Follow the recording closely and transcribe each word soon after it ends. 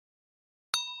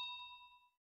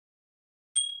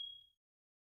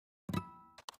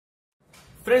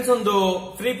Friends, ಒಂದು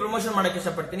free promotion ಮಾಡಕ್ಕೆ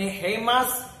ಇಷ್ಟಪಡ್ತೀನಿ.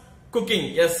 ಹೇಮಾಸ್ ಕುಕಿಂಗ್,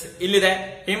 ಎಸ್ ಇಲ್ಲಿದೆ.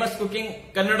 ಹೇಮಾಸ್ ಕುಕಿಂಗ್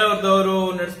ಕನ್ನಡದವರು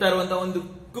ನಡೆಸ್ತಾ ಇರುವಂತಹ ಒಂದು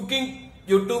ಕುಕಿಂಗ್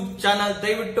ಯೂಟ್ಯೂಬ್ ಚಾನಲ್.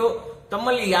 ದಯವಿಟ್ಟು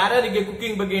ತಮ್ಮಲ್ಲಿ ಯಾರ್ಯಾರಿಗೆ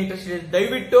ಕುಕಿಂಗ್ ಬಗ್ಗೆ ಇಂಟ್ರೆಸ್ಟ್ ಇದೆ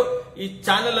ದಯವಿಟ್ಟು ಈ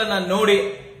ಚಾನಲ್ ಅನ್ನ ನೋಡಿ,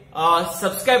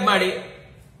 ಸಬ್ಸ್ಕ್ರೈಬ್ ಮಾಡಿ,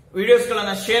 ವಿಡಿಯೋಸ್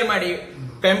ಗಳನ್ನ ಶೇರ್ ಮಾಡಿ,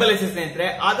 ಬೆಂಬಲಿಸಿ ಸ್ನೇಹಿತರೆ.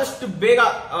 ಆದಷ್ಟು ಬೇಗ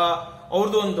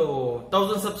ಅವ್ರದ್ದು ಒಂದು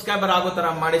 1000 ಸಬ್ಸ್ಕ್ರೈಬರ್ ಆಗೋ ತರ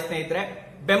ಮಾಡಿ ಸ್ನೇಹಿತರೆ.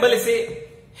 ಬೆಂಬಲಿಸಿ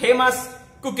ಹೇಮಾಸ್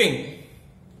ಕುಕಿಂಗ್.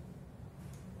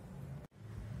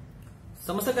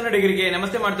 ಸಮಸ್ತ ಕನ್ನಡಿಗರಿಗೆ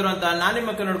ನಮಸ್ತೆ ಮಾಡ್ತಿರುವಂತ ನಾನು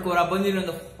ನಿಮ್ಮ ಕನ್ನಡಕೋರ ಬಂದಿರೋ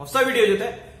ಒಂದು ಹೊಸ ವಿಡಿಯೋ ಜೊತೆ,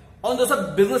 ಒಂದು ಹೊಸ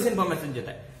ಬಿಸ್ನೆಸ್ ಇನ್ಫಾರ್ಮೇಶನ್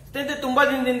ಜೊತೆ. ಸ್ನೇಹಿತರೆ, ತುಂಬಾ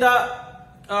ದಿನದಿಂದ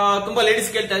ತುಂಬಾ ಲೇಡೀಸ್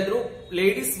ಕೇಳ್ತಾ ಇದ್ರು,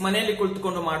 ಲೇಡೀಸ್ ಮನೆಯಲ್ಲಿ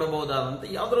ಕುಳಿತುಕೊಂಡು ಮಾಡಬಹುದಾದಂತ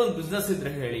ಯಾವ್ದಾದ್ರು ಒಂದು ಬಿಸ್ನೆಸ್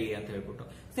ಇದ್ರೆ ಹೇಳಿ ಅಂತ ಹೇಳ್ಬಿಟ್ಟು.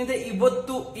 ಸ್ನೇಹಿತರೆ,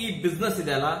 ಇವತ್ತು ಈ ಬಿಸ್ನೆಸ್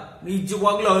ಇದೆ ಅಲ್ಲ,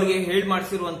 ನಿಜವಾಗ್ಲೂ ಅವರಿಗೆ ಹೇಳಿ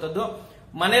ಮಾಡಿಸಿರುವಂತದ್ದು.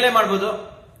 ಮನೇಲೆ ಮಾಡಬಹುದು,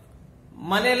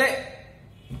 ಮನೇಲೆ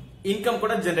ಇನ್ಕಮ್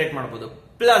ಕೂಡ ಜನರೇಟ್ ಮಾಡಬಹುದು.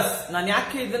 ಪ್ಲಸ್ ನಾನು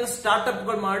ಯಾಕೆ ಇದನ್ನ ಸ್ಟಾರ್ಟ್ಅಪ್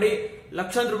ಗಳು ಮಾಡಿ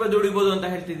ಲಕ್ಷಾಂತರ ರೂಪಾಯಿ ದುಡಿಬಹುದು ಅಂತ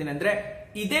ಹೇಳ್ತಿದ್ದೀನಿ ಅಂದ್ರೆ,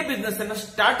 ಇದೇ ಬಿಸ್ನೆಸ್ ಅನ್ನ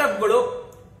ಸ್ಟಾರ್ಟ್ಅಪ್ ಗಳು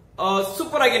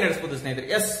ಸೂಪರ್ ಆಗಿ ನಡೆಸಬಹುದು ಸ್ನೇಹಿತರೆ.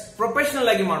 ಎಸ್, ಪ್ರೊಫೆಷನಲ್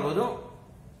ಆಗಿ ಮಾಡಬಹುದು.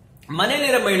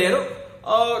 ಮನೆಯಲ್ಲಿರೋ ಮಹಿಳೆಯರು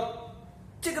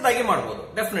ಚಿಕ್ಕದಾಗಿ ಮಾಡಬಹುದು.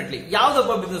 ಡೆಫಿನೆಟ್ಲಿ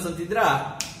ಯಾವ್ದಪ್ಪ ಬಿಸ್ನೆಸ್ ಅಂತಿದ್ರ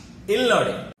ಇಲ್ಲಿ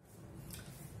ನೋಡಿ.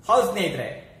 ಹೌದು ಸ್ನೇಹಿತರೆ,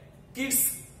 kids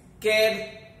care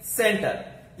centre.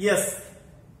 S,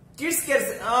 kids care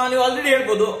ನೀವು ಆಲ್ರೆಡಿ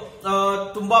ಹೇಳ್ಬೋದು,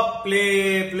 ತುಂಬಾ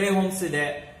ಪ್ಲೇ ಹೋಮ್ಸ್ ಇದೆ,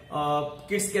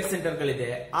 ಕಿಡ್ಸ್ ಕೇರ್ ಸೆಂಟರ್ ಗಳಿದೆ.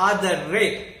 ಆದರೆ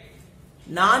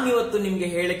ನಾನಿವತ್ತು ನಿಮ್ಗೆ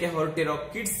ಹೇಳಕ್ಕೆ ಹೊರಟಿರೋ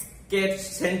ಕಿಡ್ಸ್ ಕೇರ್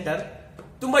ಸೆಂಟರ್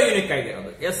ತುಂಬಾ ಯೂನಿಕ್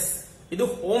ಆಗಿರೋದು. ಎಸ್, ಇದು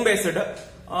ಹೋಮ್ ಬೇಸ್ಡ್.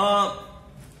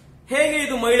 ಹೇಗೆ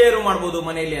ಇದು ಮಹಿಳೆಯರು ಮಾಡಬಹುದು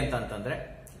ಮನೆಯಲ್ಲಿ ಅಂತಂದ್ರೆ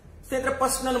ಸ್ನೇಹಿತರೆ,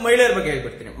 ಫಸ್ಟ್ ನಾನು ಮಹಿಳೆಯರ ಬಗ್ಗೆ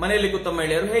ಹೇಳ್ಬಿಡ್ತೀನಿ. ಮನೆಯಲ್ಲಿ ಕೂತ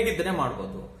ಮಹಿಳೆಯರು ಹೇಗಿದ್ರೆ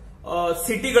ಮಾಡಬಹುದು.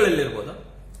 ಸಿಟಿಗಳಲ್ಲಿ ಇರ್ಬೋದು,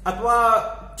 ಅಥವಾ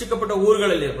ಚಿಕ್ಕ ಪುಟ್ಟ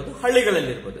ಊರುಗಳಲ್ಲಿ ಇರ್ಬೋದು,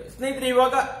 ಹಳ್ಳಿಗಳಲ್ಲಿ ಇರ್ಬೋದು. ಸ್ನೇಹಿತರೆ,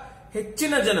 ಇವಾಗ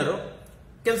ಹೆಚ್ಚಿನ ಜನರು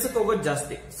ಕೆಲಸಕ್ಕೆ ಹೋಗೋದು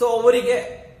ಜಾಸ್ತಿ. ಸೊ ಅವರಿಗೆ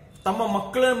ತಮ್ಮ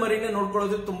ಮಕ್ಕಳ ಮರಿನ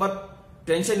ನೋಡ್ಕೊಳ್ಳೋದು ತುಂಬಾ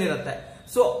ಟೆನ್ಷನ್ ಇರುತ್ತೆ.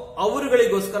 ಸೊ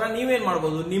ಅವರುಗಳಿಗೋಸ್ಕರ ನೀವೇನ್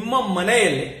ಮಾಡಬಹುದು, ನಿಮ್ಮ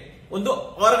ಮನೆಯಲ್ಲಿ ಒಂದು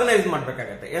ಆರ್ಗನೈಸ್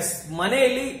ಮಾಡ್ಬೇಕಾಗತ್ತೆ. ಎಸ್,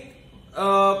 ಮನೆಯಲ್ಲಿ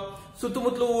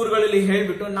ಸುತ್ತಮುತ್ತಲು ಊರುಗಳಲ್ಲಿ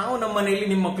ಹೇಳ್ಬಿಟ್ಟು, ನಾವು ನಮ್ಮ ಮನೆಯಲ್ಲಿ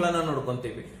ನಿಮ್ಮ ಮಕ್ಕಳನ್ನ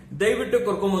ನೋಡ್ಕೊಂತೀವಿ, ದಯವಿಟ್ಟು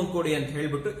ಕರ್ಕೊಂಬಂದ್ ಕೊಡಿ ಅಂತ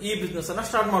ಹೇಳ್ಬಿಟ್ಟು ಈ ಬಿಸ್ನೆಸ್ ಅನ್ನ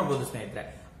ಸ್ಟಾರ್ಟ್ ಮಾಡಬಹುದು ಸ್ನೇಹಿತರೆ.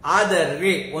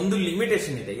 ಆದರೆ ಒಂದು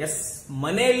ಲಿಮಿಟೇಷನ್ ಇದೆ. ಎಸ್,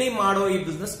 ಮನೆಯಲ್ಲಿ ಮಾಡೋ ಈ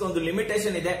ಬಿಸ್ನೆಸ್ ಒಂದು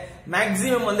ಲಿಮಿಟೇಷನ್ ಇದೆ.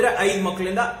 ಮ್ಯಾಕ್ಸಿಮಮ್ ಅಂದ್ರೆ 5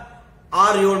 ಮಕ್ಕಳಿಂದ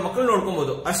 6-7 ಮಕ್ಕಳು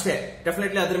ನೋಡ್ಕೊಬಹುದು ಅಷ್ಟೇ.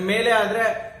 ಡೆಫಿನೆಟ್ಲಿ ಅದ್ರ ಮೇಲೆ ಆದ್ರೆ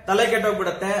ತಲೆ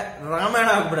ಕೆಟ್ಟೋಗ್ಬಿಡತ್ತೆ, ರಾಮಾಯಣ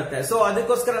ಆಗ್ಬಿಡತ್ತೆ. ಸೊ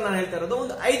ಅದಕ್ಕೋಸ್ಕರ ನಾನು ಹೇಳ್ತಾ ಇರೋದು,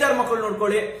 ಒಂದು 5-6 ಮಕ್ಕಳು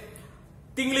ನೋಡ್ಕೊಳ್ಳಿ,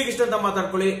 ತಿಂಗಳಿಗೆ ಇಷ್ಟೊತ್ತ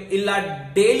ಮಾತಾಡ್ಕೊಳ್ಳಿ, ಇಲ್ಲ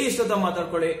ಡೈಲಿ ಇಷ್ಟೊತ್ತ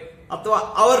ಮಾತಾಡ್ಕೊಳ್ಳಿ, ಅಥವಾ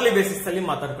ಅವರ್ಲಿ ಬೇಸಿಸ್ ಅಲ್ಲಿ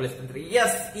ಮಾತಾಡ್ಕೊಳ್ಳಿ ಸ್ನೇಹಿತರೆ.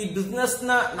 ಎಸ್, ಈ ಬಿಸ್ನೆಸ್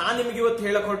ನ ನಾನು ನಿಮಗೆ ಇವತ್ತು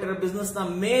ಹೇಳಕ್ ಹೊರಟಿರೋ ಬಿಸ್ನೆಸ್ ನ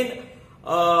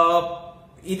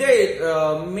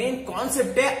main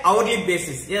ಕಾನ್ಸೆಪ್ಟೇ hourly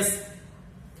basis. S,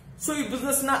 so ಈ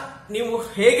ಬಿಸ್ನೆಸ್ ನ ನೀವು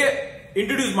ಹೇಗೆ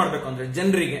ಇಂಟ್ರೊಡ್ಯೂಸ್ ಮಾಡಬೇಕು ಅಂದ್ರೆ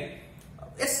ಜನರಿಗೆ,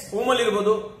 ಎಸ್ ಹೋಮಲ್ಲಿ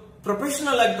ಇರ್ಬೋದು,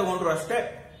 ಪ್ರೊಫೆಷನಲ್ ಆಗಿ ತಗೊಂಡ್ರು ಅಷ್ಟೇ.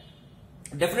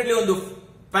 ಡೆಫಿನೆಟ್ಲಿ ಒಂದು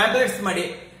ಪ್ಯಾಂಪ್ಲೆಟ್ಸ್ ಮಾಡಿ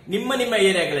ನಿಮ್ಮ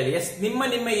ಏರಿಯಾಗಳಲ್ಲಿ, ಎಸ್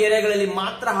ನಿಮ್ಮ ಏರಿಯಾಗಳಲ್ಲಿ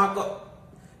ಮಾತ್ರ ಹಾಕೋ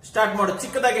ಸ್ಟಾರ್ಟ್ ಮಾಡೋದು,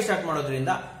 ಚಿಕ್ಕದಾಗಿ ಸ್ಟಾರ್ಟ್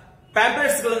ಮಾಡೋದ್ರಿಂದ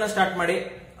ಪ್ಯಾಂಪ್ಲೆಟ್ಸ್ ಗಳನ್ನ ಸ್ಟಾರ್ಟ್ ಮಾಡಿ.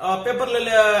 ಪೇಪರ್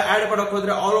ನಲ್ಲಿ ಆಡ್ ಮಾಡಕ್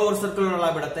ಹೋದ್ರೆ ಆಲ್ ಓವರ್ ಸರ್ಕಲ್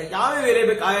ಆಗ್ಬಿಡುತ್ತೆ. ಯಾವ ಏರಿಯಾ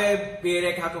ಬೇಕು ಆ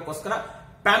ಏರಿಯಾಕ್ಕೆ ಹಾಕೋಕ್ಕೋಸ್ಕರ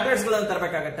ಪ್ಯಾಂಪ್ಲೆಟ್ಸ್ ಗಳನ್ನ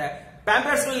ತರಬೇಕಾಗತ್ತೆ.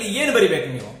 ಪ್ಯಾಂಪ್ಲೆಟ್ಸ್ ಗಳಲ್ಲಿ ಏನ್ ಬರಿಬೇಕು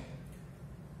ನೀವು,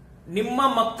 ನಿಮ್ಮ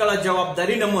ಮಕ್ಕಳ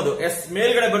ಜವಾಬ್ದಾರಿ ನಮ್ಮದು. ಎಸ್,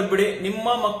 ಮೇಲ್ಗಡೆ ಬರ್ದ್ಬಿಡಿ, ನಿಮ್ಮ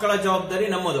ಮಕ್ಕಳ ಜವಾಬ್ದಾರಿ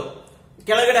ನಮ್ಮದು.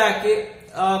 ಕೆಳಗಡೆ ಹಾಕಿ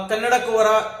ಕನ್ನಡಕೋರ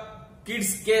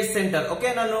ಕಿಡ್ಸ್ ಕೇರ್ ಸೆಂಟರ್. ಓಕೆ,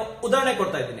 ನಾನು ಉದಾಹರಣೆ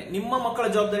ಕೊಡ್ತಾ ಇದ್ದೀನಿ. ನಿಮ್ಮ ಮಕ್ಕಳ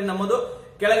ಜವಾಬ್ದಾರಿ ನಮ್ಮದು,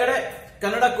 ಕೆಳಗಡೆ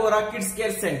ಕನ್ನಡಕೋರ kids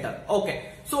care centre. Okay,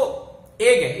 so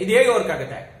ಇದು ಹೇಗೆ ವರ್ಕ್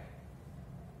ಆಗುತ್ತೆ?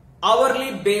 Hourly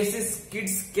basis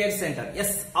kids care centre.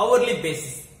 S, hourly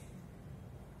basis.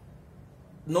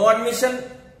 No admission,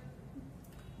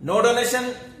 no donation,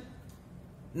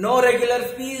 no regular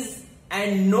fees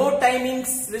and no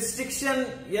timings restriction.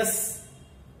 S,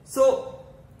 so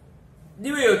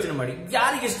ನೀವೇ ಯೋಚನೆ ಮಾಡಿ,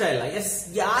 ಯಾರಿಗೆ ಇಷ್ಟ ಇಲ್ಲ? ಎಸ್,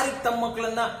 ಯಾರಿಗೆ ತಮ್ಮ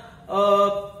ಮಕ್ಕಳನ್ನ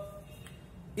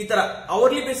ಈ ತರ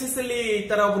ಅವರ್ಲಿ ಬೇಸಿಸ್ ಅಲ್ಲಿ ಈ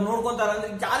ತರ ನೋಡ್ಕೊಂತಾರ ಅಂದ್ರೆ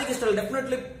ಯಾರಿಗೆ ಇಷ್ಟ ಇಲ್ಲ?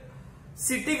 ಡೆಫಿನೆಟ್ಲಿ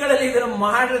ಸಿಟಿಗಳಲ್ಲಿ ಇದನ್ನ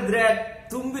ಮಾಡಿದ್ರೆ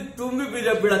ತುಂಬಿ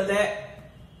ಬೀಳತ್ತೆ.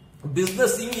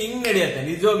 ಬಿಸ್ನೆಸ್ ಹಿಂಗ್ ನಡೆಯುತ್ತೆ.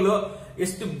 ನಿಜವಾಗ್ಲು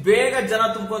ಎಷ್ಟು ಬೇಗ ಜನ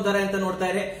ತುಂಬ್ಕೊಂತಾರೆ ಅಂತ ನೋಡ್ತಾ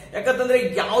ಇರಿ. ಯಾಕಂತಂದ್ರೆ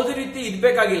ಯಾವುದೇ ರೀತಿ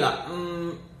ಇದ್ಬೇಕಾಗಿಲ್ಲ,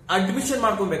 ಅಡ್ಮಿಷನ್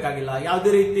ಮಾಡ್ಕೊಬೇಕಾಗಿಲ್ಲ,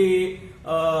 ಯಾವುದೇ ರೀತಿ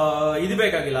ಇದು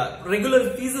ಬೇಕಾಗಿಲ್ಲ, ರೆಗ್ಯುಲರ್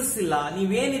ಫೀಸಸ್ ಇಲ್ಲ.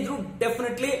 ನೀವೇನಿದ್ರು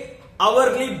ಡೆಫಿನೆಟ್ಲಿ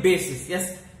ಅವರ್ಲಿ ಬೇಸಿಸ್. ಎಸ್,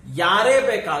 ಯಾರೇ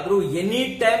ಬೇಕಾದ್ರೂ ಎನಿ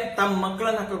ಟೈಮ್ ತಮ್ಮ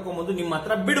ಮಕ್ಕಳನ್ನ ಕರ್ಕೊಂಡ್ಬಂದು ನಿಮ್ಮ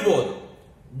ಹತ್ರ ಬಿಡಬಹುದು.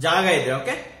 ಜಾಗ ಇದೆ,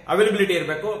 ಓಕೆ, ಅವೈಲಬಿಲಿಟಿ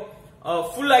ಇರಬೇಕು.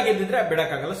 ಫುಲ್ ಆಗಿದ್ರೆ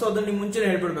ಬಿಡಕ್ಕಾಗಲ್ಲ. ಸೊ ಅದನ್ನ ನಿಮ್ ಮುಂಚೆನೆ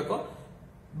ಹೇಳ್ಬಿಡ್ಬೇಕು.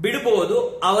 ಬಿಡಬಹುದು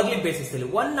ಅವರ್ಲಿ ಬೇಸಿಸ್ ಅಲ್ಲಿ.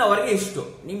 1 ಅವರ್ಗೆ ಇಷ್ಟು,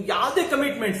 ನಿಮ್ಗೆ ಯಾವುದೇ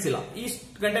ಕಮಿಟ್ಮೆಂಟ್ಸ್ ಇಲ್ಲ.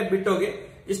 ಇಷ್ಟು ಗಂಟೆ ಬಿಟ್ಟೋಗಿ,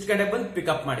 ಇಷ್ಟು ಗಂಟೆ ಬಂದು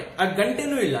ಪಿಕಪ್ ಮಾಡಿ. ಆ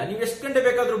ಗಂಟೆನೂ ಇಲ್ಲ, ನೀವು ಎಷ್ಟು ಗಂಟೆ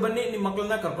ಬೇಕಾದ್ರೂ ಬನ್ನಿ, ನಿಮ್ಮ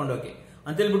ಮಕ್ಕಳನ್ನ ಕರ್ಕೊಂಡೋಗಿ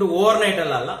ಅಂತ ಹೇಳ್ಬಿಟ್ಟು ಓವರ್ ನೈಟ್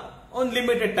ಅಲ್ಲ, ಒಂದು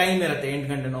ಲಿಮಿಟೆಡ್ ಟೈಮ್ ಇರುತ್ತೆ, 8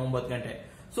 ಗಂಟೆ 9 ಗಂಟೆ.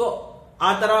 ಸೊ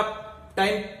ಆ ತರ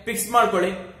ಟೈಮ್ ಫಿಕ್ಸ್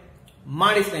ಮಾಡ್ಕೊಳ್ಳಿ.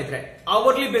 ಮಾಡಿ ಸ್ನೇಹಿತರೆ.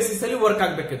 ಅವರ್ಲಿ ಬೇಸಿಸ್ ಅಲ್ಲಿ work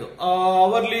ಆಗ್ಬೇಕಿದು.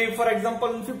 Hourly for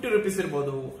example 50 rupees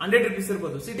ಇರ್ಬೋದು, 100 ರೂಪೀಸ್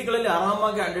ಇರ್ಬೋದು. ಸಿಟಿಗಳಲ್ಲಿ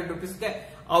ಆರಾಮಾಗಿ 100 ರೂಪೀಸ್ಗೆ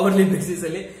ಅವರ್ಲಿ ಬೇಸಿಸ್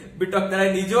ಅಲ್ಲಿ ಬಿಟ್ಟು ಹೋಗ್ತಾರೆ.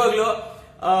 ನಿಜವಾಗ್ಲೂ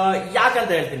ಯಾಕಂತ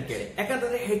ಹೇಳ್ತೀನಿ ಕೇಳಿ.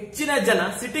 ಯಾಕಂತಂದ್ರೆ ಹೆಚ್ಚಿನ ಜನ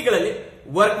ಸಿಟಿಗಳಲ್ಲಿ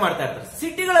ವರ್ಕ್ ಮಾಡ್ತಾ ಇರ್ತಾರೆ.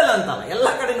 ಸಿಟಿಗಳಲ್ಲಿ ಅಂತಲ್ಲ,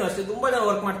 ಎಲ್ಲಾ ಕಡೆನೂ ಅಷ್ಟೇ ತುಂಬಾ ಜನ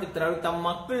ವರ್ಕ್ ಮಾಡ್ತಿರ್ತಾರೆ. ಅವ್ರಿಗೆ ತಮ್ಮ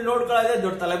ಮಕ್ಕಳು ನೋಡ್ಕೊಳ್ಳೋದೇ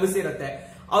ದೊಡ್ಡ ತಲೆಬಿಸಿ ಇರುತ್ತೆ.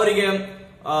 ಅವರಿಗೆ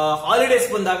ಹಾಲಿಡೇಸ್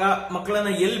ಬಂದಾಗ ಮಕ್ಕಳನ್ನ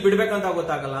ಎಲ್ಲಿ ಬಿಡ್ಬೇಕಂತ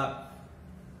ಗೊತ್ತಾಗಲ್ಲ.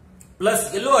 ಪ್ಲಸ್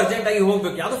ಎಲ್ಲೋ ಅರ್ಜೆಂಟ್ ಆಗಿ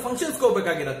ಹೋಗ್ಬೇಕು, ಯಾವ್ದೋ ಫಂಕ್ಷನ್ಸ್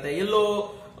ಹೋಗ್ಬೇಕಾಗಿರುತ್ತೆ, ಎಲ್ಲೋ.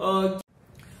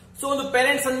 ಸೊ ಒಂದು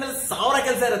ಪೇರೆಂಟ್ಸ್ ಅಂದ್ಮೇಲೆ 1000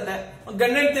 ಕೆಲಸ ಇರುತ್ತೆ,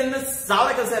 ಗಂಡ ಹೆಂಡತಿ ಅಂದ್ಮೇಲೆ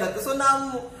 1000 ಕೆಲಸ ಇರುತ್ತೆ. ಸೊ ನಾವು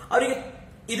ಅವರಿಗೆ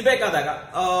ಇದ್ಬೇಕಾದಾಗ,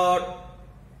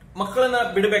 ಮಕ್ಕಳನ್ನ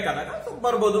ಬಿಡಬೇಕಾದಾಗ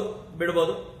ಬರ್ಬೋದು,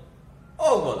 ಬಿಡ್ಬೋದು,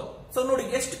 ಹೋಗ್ಬೋದು. ಸೊ ನೋಡಿ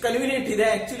ಎಷ್ಟು ಕನ್ವೀನಿಯಂಟ್ ಇದೆ.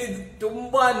 ಆಕ್ಚುಲಿ ಇದು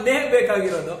ತುಂಬಾನೇ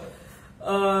ಬೇಕಾಗಿರೋದು.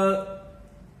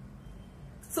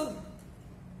 ಸೊ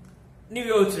ನೀವು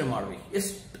ಯೋಚನೆ ಮಾಡ್ವಿ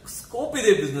ಎಷ್ಟು ಸ್ಕೋಪ್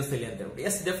ಇದೆ ಬಿಸ್ನೆಸ್ ಅಲ್ಲಿ ಅಂತ ಹೇಳ್ಬಿಟ್ಟು.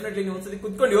 ಎಸ್, ಡೆಫಿನೆಟ್ಲಿ ನೀವು ಒಂದ್ಸತಿ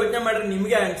ಕುತ್ಕೊಂಡು ಯೋಚನೆ ಮಾಡಿದ್ರೆ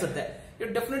ನಿಮ್ಗೆ ಅನ್ಸುತ್ತೆ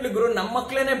ಡೆಫಿನೆಟ್ಲಿ ಗುರು ನಮ್ಮ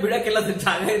ಮಕ್ಕಳೇನೆ ಬಿಡಕ್ಕೆಲ್ಲ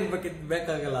ಜಾಗ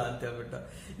ಬೇಕಾಗಲ್ಲ ಅಂತ ಹೇಳ್ಬಿಟ್ಟು.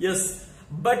 ಎಸ್,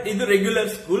 ಬಟ್ ಇದು ರೆಗ್ಯುಲರ್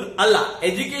ಸ್ಕೂಲ್ ಅಲ್ಲ.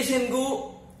 ಎಜುಕೇಶನ್ಗೂ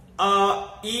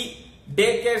ಈ ಡೇ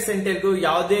ಕೇರ್ ಸೆಂಟರ್ಗೂ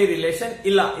ಯಾವುದೇ ರಿಲೇಷನ್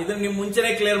ಇಲ್ಲ. ಇದನ್ನ ನೀವು ಮುಂಚೆನೆ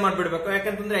ಕ್ಲಿಯರ್ ಮಾಡ್ಬಿಡ್ಬೇಕು.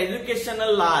 ಯಾಕಂತಂದ್ರೆ ಎಜುಕೇಶನ್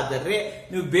ಅಲ್ಲ ಆದರೆ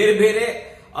ನೀವು ಬೇರೆ ಬೇರೆ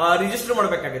ರಿಜಿಸ್ಟರ್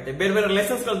ಮಾಡ್ಬೇಕಾಗುತ್ತೆ, ಬೇರೆ ಬೇರೆ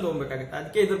ಲೈಸೆನ್ಸ್ ಗಳು ತಗೋಬೇಕಾಗುತ್ತೆ.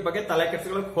 ಅದಕ್ಕೆ ಇದ್ರ ಬಗ್ಗೆ ತಲೆ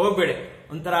ಕೆಡಿಸ್ಕೊಳ್ಳೋಕೆ ಹೋಗ್ಬೇಡಿ.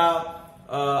 ಒಂಥರ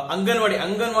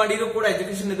ಅಂಗನವಾಡಿಗೂ ಕೂಡ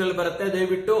ಎಜುಕೇಶನ್ ಇದರಲ್ಲಿ ಬರುತ್ತೆ.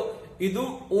 ದಯವಿಟ್ಟು ಇದು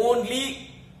only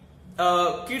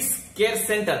kids care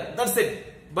centre, that's it.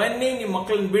 ಬನ್ನಿ, ನಿಮ್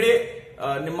ಮಕ್ಕಳನ್ನ ಬಿಡಿ,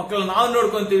 ನಿಮ್ ಮಕ್ಕಳನ್ನ ನಾವು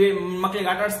ನೋಡ್ಕೊಂತೀವಿ, ಮಕ್ಕಳಿಗೆ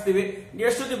ಆಟ ಆಡಿಸ್ತೀವಿ.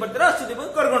 ಎಷ್ಟೊತ್ತಿ ಬರ್ತೀರಾ ಅಷ್ಟೊತ್ತಿ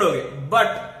ಬಂದು ಕರ್ಕೊಂಡು ಹೋಗಿ.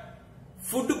 ಬಟ್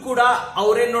ಫುಡ್ ಕೂಡ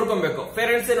ಅವ್ರೇನ್ ನೋಡ್ಕೊಬೇಕು,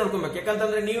 ಪೇರೆಂಟ್ಸೇ ನೋಡ್ಕೊಬೇಕು.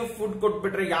 ಯಾಕಂತಂದ್ರೆ ನೀವು ಫುಡ್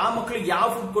ಕೊಟ್ಬಿಟ್ರೆ ಯಾವ ಮಕ್ಳಿಗೆ ಯಾವ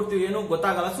ಫುಡ್ ಕೊಡ್ತೀವಿ ಏನೋ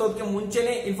ಗೊತ್ತಾಗಲ್ಲ. ಸೊ ಅದಕ್ಕೆ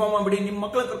ಮುಂಚೆನೆ ಇನ್ಫಾರ್ಮ್ ಮಾಡ್ಬಿಡಿ. ನಿಮ್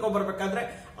ಮಕ್ಳು ಕರ್ಕೊಂಡ್ ಬರ್ಬೇಕಾದ್ರೆ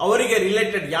ಅವರಿಗೆ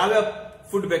ರಿಲೇಟೆಡ್ ಯಾವ್ಯಾವ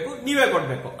ಫುಡ್ ಬೇಕು ನೀವೇ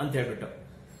ಕೊಡ್ಬೇಕು ಅಂತ ಹೇಳ್ಬಿಟ್ಟು.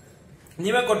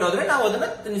 ನೀವೇ ಕೊಟ್ಟೋದ್ರೆ ನಾವು ಅದನ್ನ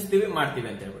ತಿನ್ನಿಸ್ತೀವಿ, ಮಾಡ್ತೀವಿ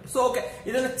ಅಂತ ಹೇಳ್ಬಿಟ್ಟು. ಸೊ ಓಕೆ,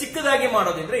 ಇದನ್ನ ಚಿಕ್ಕದಾಗಿ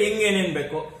ಮಾಡೋದಿದ್ರೆ ಹೆಂಗೇನೇನ್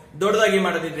ಬೇಕು, ದೊಡ್ಡದಾಗಿ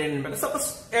ಮಾಡೋದಿದ್ರೆ ಏನೇನ್ ಬೇಕು ಸಪೋಸ್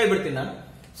ಹೇಳ್ಬಿಡ್ತೀನಿ ನಾನು.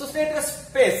 ಸೊ ಸ್ನೇಹಿತರೆ,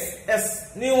 ಸ್ಪೇಸ್. ಎಸ್,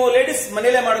 ನೀವು ಲೇಡೀಸ್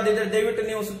ಮನೇಲೆ ಮಾಡೋದಿದ್ರೆ ದಯವಿಟ್ಟು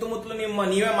ನೀವು ಸುತ್ತಮುತ್ತಲು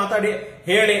ನೀವೇ ಮಾತಾಡಿ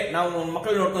ಹೇಳಿ, ನಾವು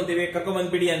ಮಕ್ಕಳು ನೋಡ್ಕೊಂತೀವಿ, ಕರ್ಕೊಂಡ್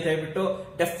ಬಂದ್ಬಿಡಿ ಅಂತ ಹೇಳ್ಬಿಟ್ಟು.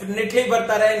 ಡೆಫಿನೆಟ್ಲಿ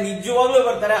ಬರ್ತಾರೆ, ನಿಜವಾಗ್ಲೂ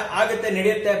ಬರ್ತಾರೆ, ಆಗುತ್ತೆ,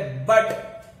 ನಡೆಯುತ್ತೆ. ಬಟ್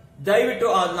ದಯವಿಟ್ಟು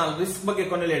ನಾನು ರಿಸ್ಕ್ ಬಗ್ಗೆ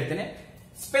ಕೊನೆಯಲ್ಲಿ ಹೇಳ್ತೀನಿ.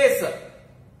 ಸ್ಪೇಸ್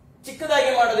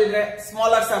ಚಿಕ್ಕದಾಗಿ ಮಾಡೋದಿದ್ರೆ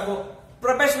ಸ್ಮಾಲ್ ಆಗಿ ಸಾಕು.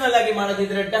 ಪ್ರೊಫೆಷನಲ್ ಆಗಿ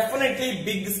ಮಾಡೋದಿದ್ರೆ ಡೆಫಿನೆಟ್ಲಿ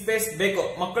ಬಿಗ್ ಸ್ಪೇಸ್ ಬೇಕು.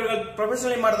 ಮಕ್ಕಳುಗಳು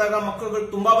ಪ್ರೊಫೆಷನಲಿ ಮಾಡಿದಾಗ ಮಕ್ಕಳುಗಳು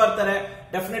ತುಂಬಾ ಬರ್ತಾರೆ.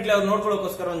 ಡೆಫಿನೆಟ್ಲಿ ಅವ್ರು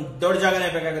ನೋಡ್ಕೊಳ್ಳೋಕೋಸ್ಕರ ಒಂದು ದೊಡ್ಡ ಜಾಗನೇ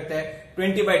ಬೇಕಾಗುತ್ತೆ.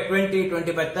 20x20,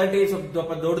 20x30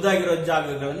 ಸ್ವಲ್ಪ ದೊಡ್ಡದಾಗಿರೋ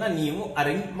ಜಾಗಗಳನ್ನ ನೀವು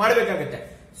ಅರೇಂಜ್ ಮಾಡಬೇಕಾಗುತ್ತೆ.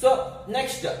 So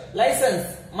next, licence.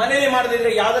 ಮನೇಲಿ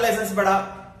ಮಾಡೋದಿದ್ರೆ ಯಾವ್ದು ಲೈಸೆನ್ಸ್ ಬೇಡ.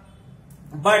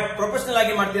 ಬಟ್ ಪ್ರೊಫೆಷನಲ್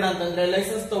ಆಗಿ ಮಾಡ್ತೀರಾ ಅಂತಂದ್ರೆ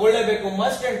ಲೈಸೆನ್ಸ್ ತಗೊಳ್ಳೇಬೇಕು.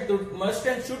 ಮಸ್ಟ್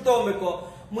ಅಂಡ್ ಶುಡ್ ತಗೋಬೇಕು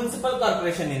ಮುನ್ಸಿಪಲ್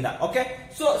ಕಾರ್ಪೊರೇಷನ್ ಇಂದ. Okay,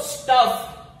 so staff,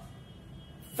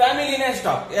 ಫ್ಯಾಮಿಲಿನೇ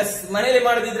staff. S, ಮನೇಲಿ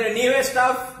ಮಾಡೋದಿದ್ರೆ ನೀವೇ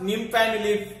ಸ್ಟಾಫ್. ನಿಮ್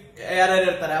ಫ್ಯಾಮಿಲಿ ಯಾರ್ಯಾರು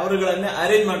ಇರ್ತಾರೆ ಅವರುಗಳನ್ನೇ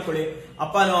ಅರೇಂಜ್ ಮಾಡ್ಕೊಳ್ಳಿ.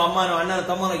 ಅಪ್ಪನೋ ಅಮ್ಮನೋ ಅಣ್ಣನೋ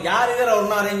ತಮ್ಮನೋ ಯಾರಿದಾರೆ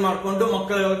ಅವ್ರನ್ನ ಅರೇಂಜ್ ಮಾಡ್ಕೊಂಡು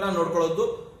ಮಕ್ಕಳನ್ನ ನೋಡ್ಕೊಳ್ಳೋದು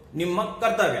ನಿಮ್ಮ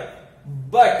ಕರ್ತವ್ಯ.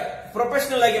 ಬಟ್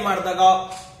ಪ್ರೊಫೆಷನಲ್ ಆಗಿ ಮಾಡಿದಾಗ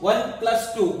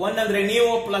 1+2, 1 ಅಂದ್ರೆ ನೀವು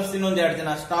ಪ್ಲಸ್ ಇನ್ನೊಂದ್ 2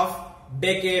 ಜನ ಸ್ಟಾಫ್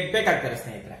ಬೇಕಾಗ್ತಾರೆ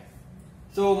ಸ್ನೇಹಿತರೆ.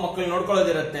 ಸೊ ಮಕ್ಕಳು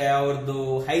ನೋಡ್ಕೊಳ್ಳೋದಿರುತ್ತೆ, ಅವ್ರದ್ದು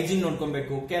ಹೈಜೀನ್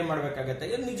ನೋಡ್ಕೊಬೇಕು, ಕೇರ್ ಮಾಡ್ಬೇಕಾಗತ್ತೆ.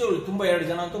 ಇದು ನಿಜವಾಗ್ಲು ತುಂಬಾ 2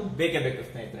 ಜನ ಅಂತೂ ಬೇಕೇ ಬೇಕು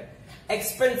ಸ್ನೇಹಿತರೆ.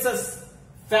 ಎಕ್ಸ್ಪೆನ್ಸಸ್,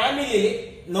 ಫ್ಯಾಮಿಲಿ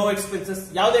ನೋ ಎಕ್ಸ್ಪೆನ್ಸಸ್,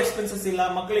 ಯಾವ್ದು ಎಕ್ಸ್ಪೆನ್ಸಸ್ ಇಲ್ಲ.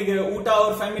 ಮಕ್ಕಳಿಗೆ ಊಟ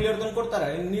ಅವ್ರ ಫ್ಯಾಮಿಲಿ ಅವ್ರು ತಂದು ಕೊಡ್ತಾರೆ,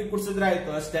 ನೀರು ಕುಡಿಸಿದ್ರೆ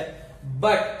ಆಯ್ತು ಅಷ್ಟೇ.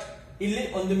 ಬಟ್ ಇಲ್ಲಿ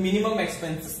ಒಂದು ಮಿನಿಮಮ್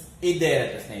ಎಕ್ಸ್ಪೆನ್ಸಸ್ ಇದ್ದೇ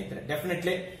ಇರುತ್ತೆ ಸ್ನೇಹಿತರೆ.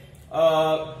 ಡೆಫಿನೆಟ್ಲಿ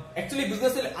ಆಕ್ಚುಲಿ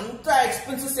ಬಿಸ್ನೆಸ್ ಅಲ್ಲಿ ಅಂತ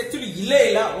ಎಕ್ಸ್ಪೆನ್ಸಸ್ ಆಕ್ಚುಲಿ ಇಲ್ಲೇ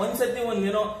ಇಲ್ಲ. ಒಂದ್ಸತಿ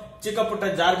ಒಂದೇನೋ ಚಿಕ್ಕ ಪುಟ್ಟ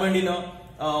ಜಾರ್ಬಂಡಿನೋ,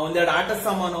 ಒಂದೆರಡು ಆಟ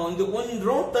ಸಾಮಾನು, ಒಂದು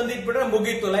ರೌಂಡ್ ತಂದಿಟ್ಬಿಟ್ರೆ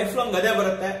ಮುಗೀತು, ಲೈಫ್ ಲಾಂಗ್ ಅದೇ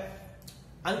ಬರುತ್ತೆ.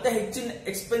 ಅಂತ ಹೆಚ್ಚಿನ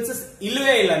ಎಕ್ಸ್ಪೆನ್ಸಸ್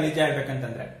ಇಲ್ಲವೇ ಇಲ್ಲ ನಿಜ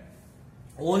ಹೇಳ್ಬೇಕಂತಂದ್ರೆ.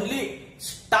 ಓನ್ಲಿ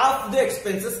ಸ್ಟಾಫ್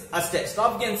ಎಕ್ಸ್ಪೆನ್ಸಸ್ ಅಷ್ಟೇ.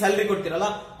 ಸ್ಟಾಫ್ಗೆ ಏನ್ ಸ್ಯಾಲರಿ ಕೊಡ್ತಿರಲ್ಲ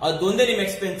ಅದೊಂದೇ ನಿಮ್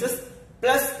ಎಕ್ಸ್ಪೆನ್ಸಸ್.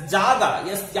 ಪ್ಲಸ್ ಜಾಗ,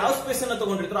 ಯಾವ ಸ್ಪೇಸ್ ಅನ್ನ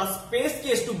ತಗೊಂಡಿರ್ತಾರೋ ಆ ಸ್ಪೇಸ್ಗೆ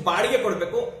ಎಷ್ಟು ಬಾಡಿಗೆ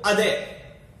ಕೊಡ್ಬೇಕು ಅದೇ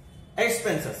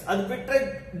ಎಕ್ಸ್ಪೆನ್ಸಸ್. ಅದು ಬಿಟ್ರೆ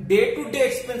ಡೇ ಟು ಡೇ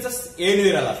ಎಕ್ಸ್ಪೆನ್ಸಸ್ ಏನೂ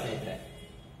ಇರಲ್ಲ ಸ್ನೇಹಿತರೆ.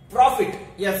 Profit,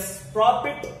 S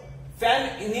profit.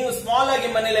 ನೀವು ಸ್ಮಾಲ್ ಆಗಿ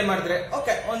ಮನೇಲೆ ಮಾಡಿದ್ರೆ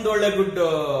ಓಕೆ, ಒಂದು ಒಳ್ಳೆ ಗುಡ್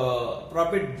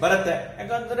ಪ್ರಾಫಿಟ್ ಬರುತ್ತೆ.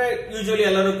 ಯಾಕಂದ್ರೆ ಯೂಶುವಲಿ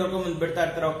ಎಲ್ಲರೂ ಕರ್ಕೊಂಡ್ ಬಂದು ಬಿಡ್ತಾ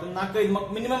ಇರ್ತಾರೆ.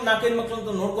 ಮಿನಿಮಮ್ 4-5 ಮಕ್ಳು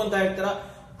ಅಂತ ನೋಡ್ಕೊಂತಾ ಇರ್ತಾರ.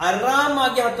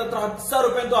 ಆರಾಮಾಗಿ 10,000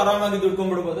 ರೂಪಾಯಿ ಅಂತೂ ಆರಾಮಾಗಿ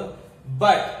ದುಡ್ಕೊಂಡ್ಬಿಡ್ಬೋದು.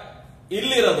 ಬಟ್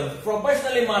ಇಲ್ಲಿರೋದು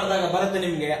ಪ್ರೊಫೆಷನಲಿ ಮಾಡಿದಾಗ ಬರುತ್ತೆ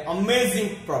ನಿಮ್ಗೆ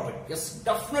amazing profit. S,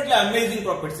 definitely amazing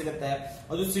profit ಸಿಗುತ್ತೆ.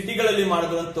 ಅದು ಸಿಟಿಗಳಲ್ಲಿ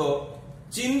ಮಾಡಿದ್ರಂತೂ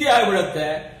ಚಿಂದಿ ಆಗ್ಬಿಡುತ್ತೆ.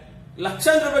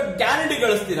 ಲಕ್ಷಾಂತರ ರೂಪಾಯಿ ಗ್ಯಾರಂಟಿ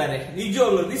ಗಳಿಸ್ತಿದ್ದಾರೆ.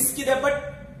 ನಿಜವಾಗ್ಲು ರಿಸ್ಕ್ ಇದೆ, ಬಟ್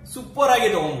ಸೂಪರ್ ಆಗಿ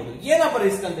ತಗೊಂಡ್ಬಿಡುದು. ಏನಪ್ಪ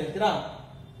ರಿಸ್ಕ್ ಅಂತ ಹೇಳ್ತೀರಾ?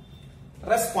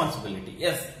 ರೆಸ್ಪಾನ್ಸಿಬಿಲಿಟಿ.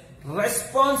 ಎಸ್,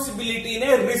 ರೆಸ್ಪಾನ್ಸಿಬಿಲಿಟಿನೇ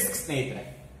ರಿಸ್ಕ್ ಸ್ನೇಹಿತರೆ.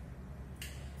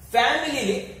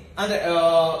 ಫ್ಯಾಮಿಲಿಲಿ ಅಂದ್ರೆ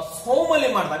ಹೋಮ್ ಅಲ್ಲಿ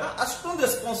ಮಾಡಿದಾಗ ಅಷ್ಟೊಂದು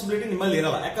ರೆಸ್ಪಾನ್ಸಿಬಿಲಿಟಿ ನಿಮ್ಮಲ್ಲಿ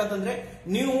ಇರಲ್ಲ. ಯಾಕಂತಂದ್ರೆ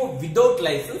ನೀವು ವಿದೌಟ್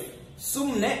ಲೈಸೆನ್ಸ್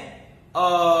ಸುಮ್ನೆ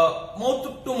ಮೌತ್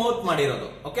ಟು ಮೌತ್ ಮಾಡಿರೋದು.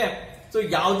 ಓಕೆ, ಸೊ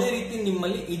ಯಾವುದೇ ರೀತಿ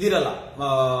ನಿಮ್ಮಲ್ಲಿ ಇದಿರಲ್ಲ,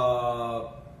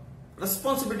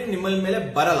 ರೆಸ್ಪಾನ್ಸಿಬಿಲಿಟಿ ನಿಮ್ಮ ಮೇಲೆ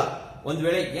ಬರಲ್ಲ. ಒಂದ್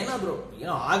ವೇಳೆ ಏನಾದ್ರು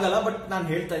ಏನೋ ಆಗಲ್ಲ, ಬಟ್ ನಾನು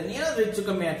ಹೇಳ್ತಾ ಇದ್ದೀನಿ ಏನಾದ್ರೂ ಹೆಚ್ಚು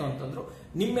ಕಮ್ಮಿ ಆಯ್ತು ಅಂತಂದ್ರು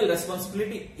ನಿಮ್ಮ ಮೇಲೆ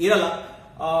ರೆಸ್ಪಾನ್ಸಿಬಿಲಿಟಿ ಇರಲ್ಲ.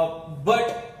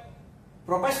 ಬಟ್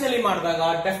ಪ್ರೊಫೆಷನಲಿ ಮಾಡಿದಾಗ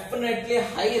ಡೆಫಿನೆಟ್ಲಿ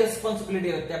ಹೈ ರೆಸ್ಪಾನ್ಸಿಬಿಲಿಟಿ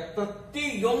ಇರುತ್ತೆ,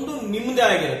 ಪ್ರತಿಯೊಂದು ನಿಮ್ದೇ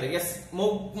ಆಗಿರುತ್ತೆ. ಎಸ್,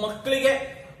 ಮಕ್ಕಳಿಗೆ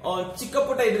ಚಿಕ್ಕ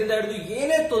ಪುಟ್ಟ ಇದರಿಂದ ಹಿಡಿದು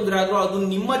ಏನೇ ತೊಂದರೆ ಆದ್ರೂ ಅದು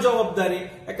ನಿಮ್ಮ ಜವಾಬ್ದಾರಿ.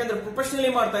 ಯಾಕಂದ್ರೆ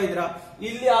ಪ್ರೊಫೆಷನಲಿ ಮಾಡ್ತಾ ಇದ್ರ,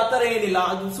 ಇಲ್ಲಿ ಆತರ ಏನಿಲ್ಲ,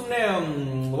 ಅದು ಸುಮ್ನೆ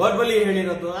ವರ್ಬಲಿ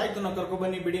ಹೇಳಿರೋದು, ಆಯ್ತು ನಾವು ಕರ್ಕೊಂಡ್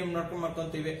ಬನ್ನಿ ಬಿಡಿ ನೋಡ್ಕೊಂಡ್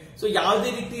ಮಾಡ್ಕೊಂತೀವಿ. ಸೊ ಯಾವ್ದೇ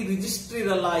ರೀತಿ ರಿಜಿಸ್ಟರ್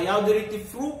ಇರಲ್ಲ, ಯಾವ್ದೇ ರೀತಿ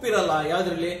ಪ್ರೂಫ್ ಇರಲ್ಲ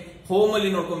ಯಾವ್ದ್ರಲ್ಲಿ ಹೋಮ್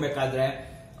ಅಲ್ಲಿ ನೋಡ್ಕೊಬೇಕಾದ್ರೆ.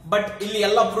 ಬಟ್ ಇಲ್ಲಿ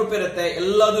ಎಲ್ಲ ಪ್ರೂಫ್ ಇರುತ್ತೆ,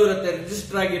 ಎಲ್ಲದೂ ಇರುತ್ತೆ,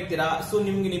 ರಿಜಿಸ್ಟರ್ ಆಗಿರ್ತೀರಾ. ಸೊ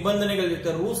ನಿಮ್ಗೆ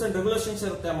ನಿಬಂಧನೆಗಳಿರುತ್ತೆ, ರೂಲ್ಸ್ ಅಂಡ್ ರೆಗ್ಯುಲೇಷನ್ಸ್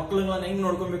ಇರುತ್ತೆ, ಮಕ್ಕಳನ್ನ ಹೆಂಗ್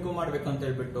ನೋಡ್ಕೊಬೇಕು ಮಾಡ್ಬೇಕು ಅಂತ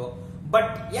ಹೇಳ್ಬಿಟ್ಟು.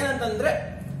 ಬಟ್ ಏನಂತಂದ್ರೆ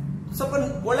ಸ್ವಲ್ಪ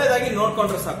ಒಳ್ಳೇದಾಗಿ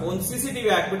ನೋಡ್ಕೊಂಡ್ರೆ ಸಾಕು. ಒಂದು CCTV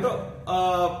ಹಾಕ್ಬಿಟ್ಟು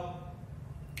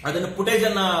ಅದನ್ನ ಫುಟೇಜ್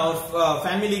ಅನ್ನ ಅವ್ರ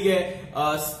ಫ್ಯಾಮಿಲಿಗೆ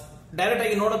ಡೈರೆಕ್ಟ್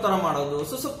ಆಗಿ ನೋಡೋ ತರ ಮಾಡೋದು.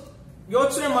 ಸೊ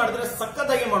ಯೋಚನೆ ಮಾಡಿದ್ರೆ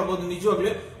ಸಖತ್ತಾಗಿ ಮಾಡ್ಬೋದು.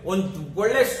 ನಿಜವಾಗ್ಲೂ ಒಂದು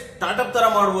ಒಳ್ಳೆ ಸ್ಟಾರ್ಟ್ಅಪ್ ತರ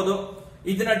ಮಾಡ್ಬೋದು.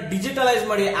 ಇದನ್ನ ಡಿಜಿಟಲೈಸ್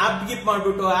ಮಾಡಿ ಆಪ್ ಗಿಪ್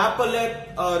ಮಾಡ್ಬಿಟ್ಟು ಆಪ್ ಅಲ್ಲೇ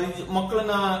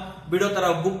ಮಕ್ಕಳನ್ನ ಬಿಡೋ ತರ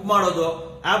ಬುಕ್ ಮಾಡೋದು,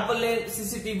 ಆಪ್ ಅಲ್ಲೇ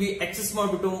CCTV ಆಕ್ಸೆಸ್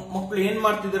ಮಾಡ್ಬಿಟ್ಟು ಮಕ್ಕಳು ಏನ್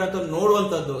ಮಾಡ್ತಿದಾರೆ ಅಂತ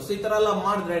ನೋಡುವಂತದ್ದು. ಸೊ ಈ ತರ ಎಲ್ಲ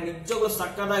ಮಾಡಿದ್ರೆ ನಿಜವಾಗ್ಲೂ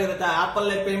ಸಕ್ಕತ್ತಾಗಿರುತ್ತೆ. ಆಪ್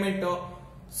ಅಲ್ಲೇ ಪೇಮೆಂಟ್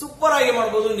ಸೂಪರ್ ಆಗಿ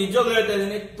ಮಾಡ್ಬೋದು. ನಿಜವಾಗ್ಲೂ ಹೇಳ್ತಾ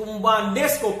ಇದ್ದೀನಿ, ತುಂಬಾನೇ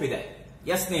ಸ್ಕೋಪ್ ಇದೆ.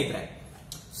 ಎಸ್ ಸ್ನೇಹಿತರೆ,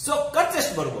 ಸೊ ಖರ್ಚು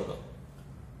ಎಷ್ಟು ಬರ್ಬೋದು?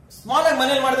 ಸ್ಮಾಲ್ ಆಗಿ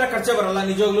ಮನೇಲಿ ಮಾಡಿದ್ರೆ ಖರ್ಚೆ ಬರಲ್ಲ,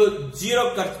 ನಿಜವಾಗ್ಲೂ ಜೀರೋ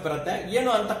ಖರ್ಚು ಬರುತ್ತೆ, ಏನು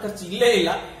ಅಂತ ಖರ್ಚು ಇಲ್ಲೇ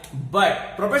ಇಲ್ಲ. ಬಟ್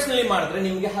ಪ್ರೊಫೆಷನಲಿ ಮಾಡಿದ್ರೆ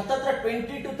ನಿಮ್ಗೆ ಹತ್ತತ್ರ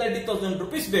 20,000 to 30,000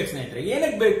 rupees ಬೇಕು ಸ್ನೇಹಿತರೆ.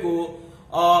 ಏನಕ್ಕೆ ಬೇಕು?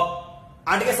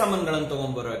 ಅಡಿಗೆ ಸಾಮಾನುಗಳನ್ನು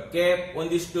ತಗೊಂಡ್ಬರೋಕೆ,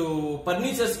 ಒಂದಿಷ್ಟು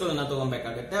ಫರ್ನಿಚರ್ಸ್ ಗಳನ್ನ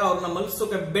ತಗೊಬೇಕಾಗತ್ತೆ, ಅವ್ರನ್ನ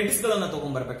ಮಲಗಿಸೋಕೆ ಬೆಡ್ಸ್ ಗಳನ್ನ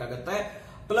ತಗೊಂಡ್ಬರ್ಬೇಕಾಗತ್ತೆ,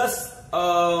 ಪ್ಲಸ್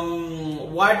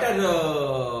ವಾಟರ್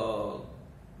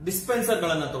ಡಿಸ್ಪೆನ್ಸರ್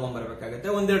ಗಳನ್ನ ತಗೊಂಡ್ಬರ್ಬೇಕಾಗತ್ತೆ,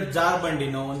 ಒಂದೆರಡು ಜಾರ್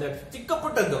ಬಂಡಿನೋ ಒಂದೆರಡು ಚಿಕ್ಕ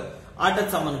ಪುಟ್ಟದ್ದು ಆಟದ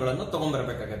ಸಾಮಾನುಗಳನ್ನು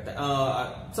ತಗೊಂಡ್ಬರ್ಬೇಕಾಗತ್ತೆ,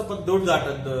 ಸ್ವಲ್ಪ ದೊಡ್ಡ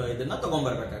ಆಟದ ಇದನ್ನ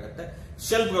ತಗೊಂಡ್ಬರ್ಬೇಕಾಗತ್ತೆ,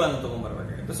 ಶೆಲ್ಫ್ ಗಳನ್ನ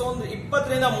ತಗೊಂಡ್ಬರ್ಬೇಕಾಗತ್ತೆ. ಸೊ ಒಂದು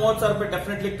 20,000 to 30,000 ರೂಪಾಯಿ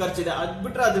ಡೆಫಿನೆಟ್ಲಿ ಖರ್ಚಿದೆ. ಅದ್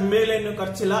ಬಿಟ್ರೆ ಅದ್ರ ಮೇಲೆ ಏನು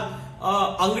ಖರ್ಚಿಲ್ಲ.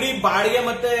 ಅಂಗಡಿ ಬಾಡಿಗೆ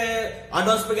ಮತ್ತೆ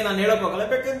ಅಡ್ವಾನ್ಸ್ ಬಗ್ಗೆ ನಾನು ಹೇಳಕ್ ಹೋಗಲ್ಲ,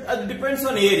 ಬೇಕಂದ್ರೆ ಅದು ಡಿಪೆಂಡ್ಸ್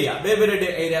ಆನ್ ಏರಿಯಾ. ಬೇರೆ ಬೇರೆ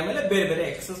ಏರಿಯಾ ಮೇಲೆ ಬೇರೆ ಬೇರೆ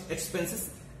ಎಕ್ಸ್ಪೆನ್ಸಸ್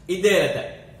ಇದ್ದೇ ಇರುತ್ತೆ.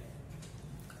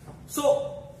 ಸೊ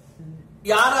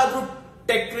ಯಾರಾದ್ರೂ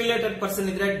ಟೆಕ್ ರಿಲೇಟೆಡ್ ಪರ್ಸನ್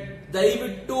ಇದ್ರೆ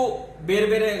ದಯವಿಟ್ಟು ಬೇರೆ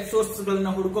ಬೇರೆ ಸೋರ್ಸ್ ಗಳನ್ನ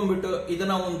ಹುಡ್ಕೊಂಡ್ಬಿಟ್ಟು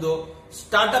ಇದನ್ನ ಒಂದು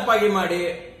ಸ್ಟಾರ್ಟ್ಅಪ್ ಆಗಿ ಮಾಡಿ,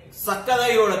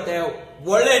 ಸಕ್ಕದಾಗಿ ಓಡುತ್ತೆ,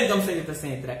 ಒಳ್ಳೆ ಇನ್ಕಮ್ ಸಿಗುತ್ತೆ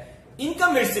ಸ್ನೇಹಿತರೆ.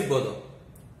 ಇನ್ಕಮ್ ಎಷ್ಟು ಸಿಗ್ಬೋದು?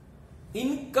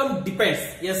 Income depends.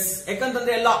 ಎಸ್,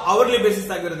 ಯಾಕಂತಂದ್ರೆ ಎಲ್ಲ ಅವರ್ಲಿ ಬೇಸಿಸ್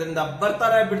ಆಗಿರೋದ್ರಿಂದ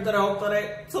ಬರ್ತಾರೆ ಬಿಡ್ತಾರೆ ಹೋಗ್ತಾರೆ.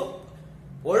 ಸೊ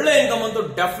ಒಳ್ಳೆ ಇನ್ಕಮ್ ಅಂತೂ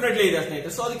ಡೆಫಿನೆಟ್ಲಿ ಇದೆ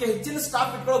ಸ್ನೇಹಿತರೆ. ಸೊ ಅದಕ್ಕೆ ಹೆಚ್ಚಿನ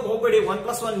ಸ್ಟಾಫ್ ಇಟ್ಕೊಳಕ್ ಹೋಗ್ಬೇಡಿ.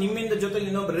 1+1 ನಿಮ್ಮಿಂದ ಜೊತೆಲಿ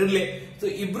ಇನ್ನೊಬ್ರು ಇರ್ಲಿ. ಸೊ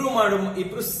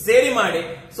ಇಬ್ರು ಸೇರಿ ಮಾಡಿ.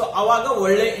 ಸೊ ಅವಾಗ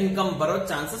ಒಳ್ಳೆ ಇನ್ಕಮ್ ಬರೋ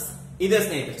ಚಾನ್ಸಸ್ ಇದೆ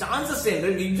ಸ್ನೇಹಿತರೆ. ಚಾನ್ಸಸ್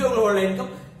ಏನ್ರಿ, ನಿಜವಾಗ್ಲೂ ಒಳ್ಳೆ ಇನ್ಕಮ್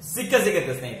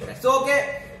ಸಿಗುತ್ತೆ ಸ್ನೇಹಿತರೆ. ಸೊ ಓಕೆ,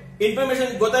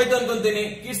 ಇನ್ಫಾರ್ಮೇಶನ್ ಗೊತ್ತಾಯ್ತು ಅನ್ಕೊಂತೀನಿ.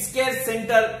 Kids care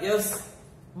centre, S,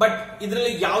 but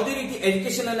ಇದರಲ್ಲಿ ಯಾವುದೇ ರೀತಿ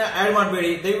ಎಜುಕೇಶನ್ ಅನ್ನ ಆಡ್ ಮಾಡಬೇಡಿ.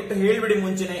 ದಯವಿಟ್ಟು ಹೇಳ್ಬಿಡಿ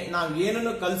ಮುಂಚೆನೆ, ನಾವ್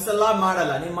ಏನನ್ನು ಕಲ್ಸಲ್ಲ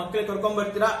ಮಾಡಲ್ಲ. ನಿಮ್ ಮಕ್ಳಿಗೆ ಕರ್ಕೊಂಡ್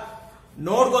ಬರ್ತೀರಾ,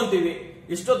 ನೋಡ್ಕೊಂತೀವಿ,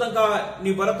 ಇಷ್ಟೋ ತನಕ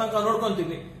ನೀವು ಬರೋ ತನಕ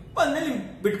ನೋಡ್ಕೊಂತೀವಿ, ಬಂದ್ಮೇಲೆ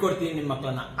ಬಿಟ್ಕೊಡ್ತೀವಿ ನಿಮ್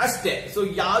ಮಕ್ಕಳನ್ನ ಅಷ್ಟೇ. ಸೊ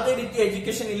ಯಾವುದೇ ರೀತಿ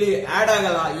ಎಜುಕೇಶನ್ ಇಲ್ಲಿ ಆಡ್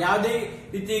ಆಗಲ್ಲ, ಯಾವುದೇ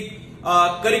ರೀತಿ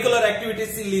ಕರಿಕ್ಯುಲರ್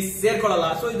ಆಕ್ಟಿವಿಟೀಸ್ ಇಲ್ಲಿ ಸೇರ್ಕೊಳ್ಳಲ್ಲ.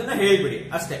 ಸೊ ಇದನ್ನ ಹೇಳ್ಬಿಡಿ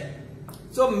ಅಷ್ಟೇ.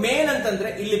 ಸೊ ಮೇನ್ ಅಂತಂದ್ರೆ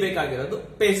ಇಲ್ಲಿ ಬೇಕಾಗಿರೋದು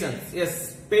ಪೇಷನ್ಸ್. ಎಸ್,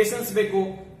 ಪೇಷನ್ಸ್ ಬೇಕು.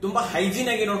 ತುಂಬಾ ಹೈಜೀನ್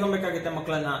ಆಗಿ ನೋಡ್ಕೊಬೇಕಾಗುತ್ತೆ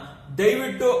ಮಕ್ಕಳನ್ನ.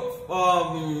 ದಯವಿಟ್ಟು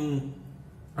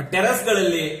ಟೆರಸ್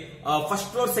ಗಳಲ್ಲಿ, ಫಸ್ಟ್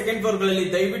ಫ್ಲೋರ್ ಸೆಕೆಂಡ್ ಫ್ಲೋರ್ ಗಳಲ್ಲಿ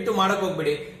ದಯವಿಟ್ಟು ಮಾಡಕ್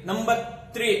ಹೋಗ್ಬೇಡಿ. ನಂಬರ್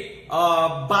 3,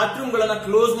 ಬಾತ್ರೂಮ್ ಗಳನ್ನ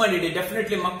ಕ್ಲೋಸ್ ಮಾಡಿಡಿ.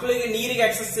 ಡೆಫಿನೆಟ್ಲಿ ಮಕ್ಕಳಿಗೆ ನೀರಿಗೆ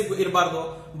ಆಕ್ಸೆಸ್ ಇರಬಾರ್ದು.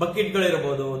 ಬಕೆಟ್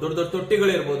ಗಳಿರ್ಬೋದು, ದೊಡ್ಡ ದೊಡ್ಡ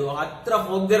ತೊಟ್ಟಿಗಳಿರ್ಬೋದು, ಹತ್ರ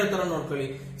ಹೋಗದೇ ಇರೋ ತರ ನೋಡ್ಕೊಳ್ಳಿ.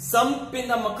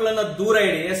 ಸಂಪಿಂದ ಮಕ್ಕಳನ್ನ ದೂರ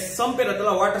ಇಡಿ. ಎಸ್, ಸಂಪ್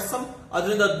ಇರತ್ತಲ್ಲ, ವಾಟರ್ ಸಂಪ್,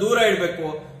 ಅದರಿಂದ ದೂರ ಇಡಬೇಕು.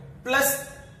 ಪ್ಲಸ್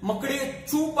ಮಕ್ಕಳಿಗೆ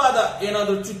ಚೂಪಾದ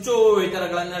ಏನಾದ್ರು ಚುಚ್ಚೋ ಈ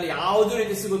ತರಗಳನ್ನ ಯಾವುದೇ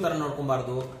ರೀತಿ ಸಿಗೋ ತರ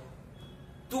ನೋಡ್ಕೊಬಾರ್ದು.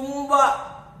 ತುಂಬಾ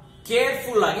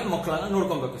ಕೇರ್ಫುಲ್ ಆಗಿ ಮಕ್ಕಳನ್ನ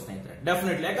ನೋಡ್ಕೊಬೇಕು ಸ್ನೇಹಿತರೆ,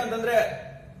 ಡೆಫಿನೆಟ್ಲಿ. ಯಾಕಂತಂದ್ರೆ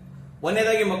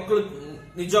ಒಂದನೇದಾಗಿ ಮಕ್ಕಳು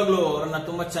ನಿಜವಾಗ್ಲೂ ಅವರನ್ನ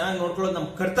ತುಂಬಾ ಚೆನ್ನಾಗಿ ನೋಡ್ಕೊಳ್ಳೋದು ನಮ್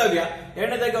ಕರ್ತವ್ಯ.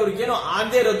 ಎರಡನೇದಾಗಿ ಅವ್ರಿಗೆ ಏನೋ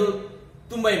ಆಗದೆ ಇರೋದು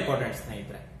ತುಂಬಾ ಇಂಪಾರ್ಟೆಂಟ್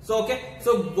ಸ್ನೇಹಿತರೆ. ಸೊ ಓಕೆ, ಸೊ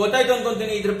ಗೊತ್ತಾಯ್ತು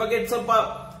ಅನ್ಕೊಂತೀನಿ. ಇದ್ರ ಬಗ್ಗೆ ಸ್ವಲ್ಪ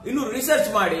ಇನ್ನು ರಿಸರ್ಚ್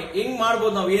ಮಾಡಿ ಹೆಂಗ್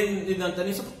ಮಾಡ್ಬೋದು ನಾವು ಏನ್ ಇದಂತ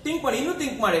ನೀವು ಸ್ವಲ್ಪ ಥಿಂಕ್ ಮಾಡಿ, ಇನ್ನೂ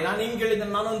ಥಿಂಕ್ ಮಾಡಿ. ನಾನು ನಿಮ್ಗೆ ಹೇಳಿದ್ರೆ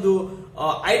ನಾನೊಂದು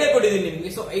ಐಡಿಯಾ ಕೊಟ್ಟಿದ್ದೀನಿ ನಿಮ್ಗೆ.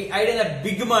 ಸೊ ಈ ಐಡಿಯಾನ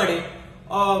ಬಿಗ್ ಮಾಡಿ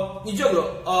ನಿಜವಾಗ್ಲು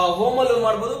ಹೋಮ್ ಅಲ್ಲೂ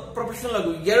ಮಾಡ್ಬೋದು, ಪ್ರೊಫೆಷನಲ್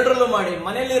ಆಗು ಎರಡರಲ್ಲೂ ಮಾಡಿ.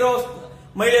 ಮನೆಯಲ್ಲಿರೋ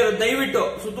ಮಹಿಳೆಯರು ದಯವಿಟ್ಟು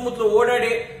ಸುತ್ತಮುತ್ತಲು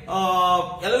ಓಡಾಡಿ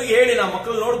ಎಲ್ಲರಿಗೂ ಹೇಳಿ ನಾವು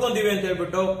ಮಕ್ಕಳು ನೋಡ್ಕೊಂತೀವಿ ಅಂತ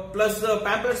ಹೇಳ್ಬಿಟ್ಟು. ಪ್ಲಸ್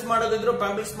ಪ್ಯಾಂಪ್ಲೆಟ್ಸ್ ಮಾಡೋದಿದ್ರು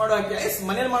ಪ್ಯಾಂಪ್ಲೆಟ್ಸ್ ಮಾಡೋ ಹಾಕಿ,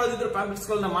 ಮನೇಲಿ ಮಾಡೋದಿದ್ರು ಪ್ಯಾಂಪ್ಲೆಟ್ಸ್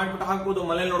ಗಳನ್ನ ಮಾಡ್ಬಿಟ್ಟು ಹಾಕ್ಬೋದು,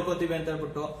 ಮನೇಲಿ ನೋಡ್ಕೋತೀವಿ ಅಂತ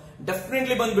ಹೇಳ್ಬಿಟ್ಟು.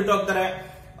 ಡೆಫಿನೆಟ್ಲಿ ಬಂದ್ಬಿಟ್ಟು ಹೋಗ್ತಾರೆ.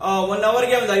 1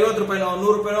 ಅವರ್ಗೆ ಒಂದು 50 ರೂಪಾಯಿನೋ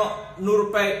 100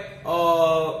 ರೂಪಾಯಿ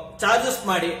ಚಾರ್ಜಸ್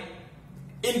ಮಾಡಿ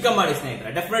ಇನ್ಕಮ್ ಮಾಡಿ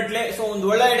ಸ್ನೇಹಿತರೆ, ಡೆಫಿನೆಟ್ಲಿ. ಸೊ ಒಂದು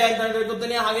ಒಳ್ಳೆ ಐಡಿಯಾ ಅಂತ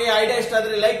ಹೇಳ್ಕೊತೀನಿ. ಹಾಗೆ ಐಡಿಯಾ ಇಷ್ಟ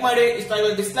ಆದ್ರೆ ಲೈಕ್ ಮಾಡಿ, ಇಷ್ಟ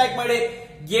ಆಗಿದ್ರೆ ಡಿಸ್ಲೈಕ್ ಮಾಡಿ.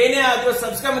 ಏನೇ ಆದ್ರೂ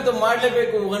ಸಬ್ಸ್ಕ್ರೈಬ್ ಅಂತೂ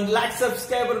ಮಾಡ್ಲೇಬೇಕು. 1 lakh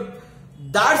ಸಬ್ಸ್ಕ್ರೈಬರ್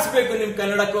ದಾಟ್ಸ್ಬೇಕು ನಿಮ್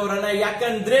ಕನ್ನಡಕ್ಕವರನ್ನ.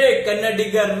 ಯಾಕಂದ್ರೆ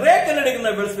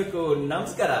ಕನ್ನಡಿಗರನ್ನ ಬೆಳೆಸ್ಬೇಕು.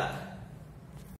 ನಮಸ್ಕಾರ.